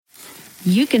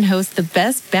you can host the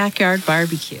best backyard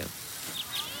barbecue.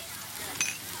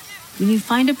 When you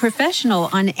find a professional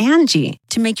on Angie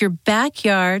to make your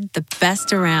backyard the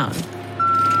best around.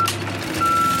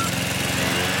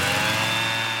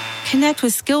 Connect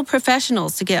with skilled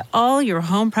professionals to get all your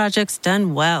home projects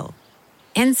done well.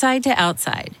 Inside to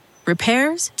outside,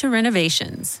 repairs to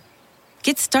renovations.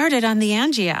 Get started on the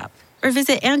Angie app or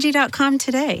visit Angie.com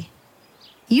today.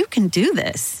 You can do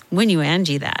this when you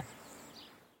Angie that.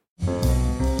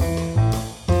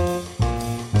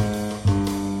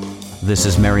 This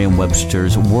is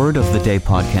Merriam-Webster's Word of the Day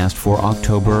podcast for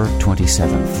October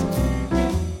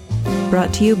 27th.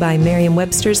 Brought to you by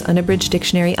Merriam-Webster's Unabridged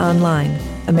Dictionary Online,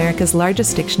 America's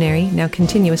largest dictionary, now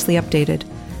continuously updated.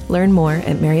 Learn more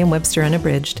at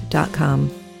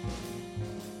merriam-websterunabridged.com.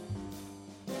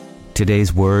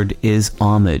 Today's word is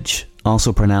homage,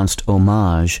 also pronounced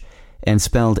homage, and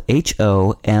spelled H-O-M-A-G-E.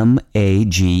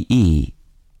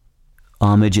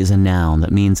 Homage is a noun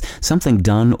that means something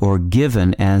done or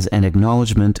given as an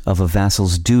acknowledgement of a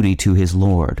vassal's duty to his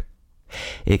lord.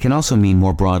 It can also mean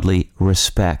more broadly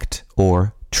respect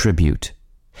or tribute.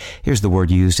 Here's the word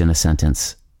used in a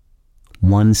sentence.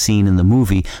 One scene in the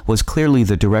movie was clearly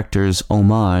the director's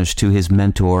homage to his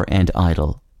mentor and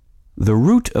idol. The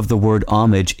root of the word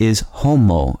homage is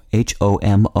homo,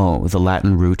 H-O-M-O, the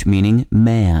Latin root meaning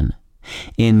man.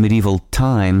 In medieval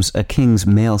times, a king's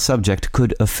male subject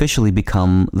could officially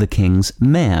become the king's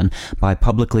man by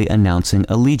publicly announcing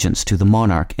allegiance to the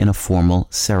monarch in a formal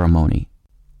ceremony.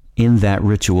 In that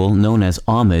ritual, known as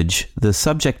homage, the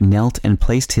subject knelt and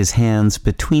placed his hands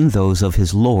between those of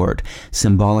his lord,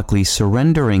 symbolically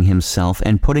surrendering himself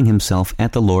and putting himself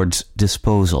at the lord's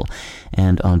disposal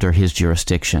and under his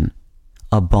jurisdiction.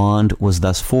 A bond was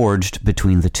thus forged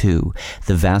between the two.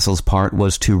 The vassal's part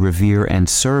was to revere and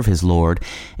serve his lord,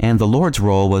 and the lord's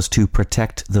role was to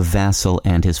protect the vassal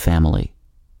and his family.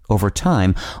 Over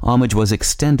time, homage was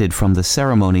extended from the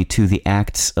ceremony to the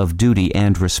acts of duty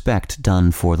and respect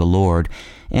done for the Lord,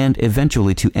 and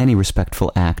eventually to any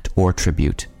respectful act or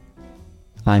tribute.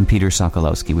 I'm Peter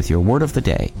Sokolowski with your Word of the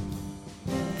Day.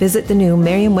 Visit the new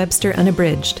Merriam-Webster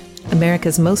Unabridged,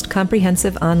 America's most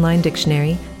comprehensive online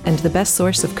dictionary and the best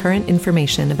source of current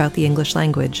information about the English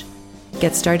language.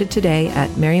 Get started today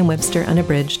at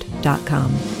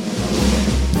merriam-websterunabridged.com.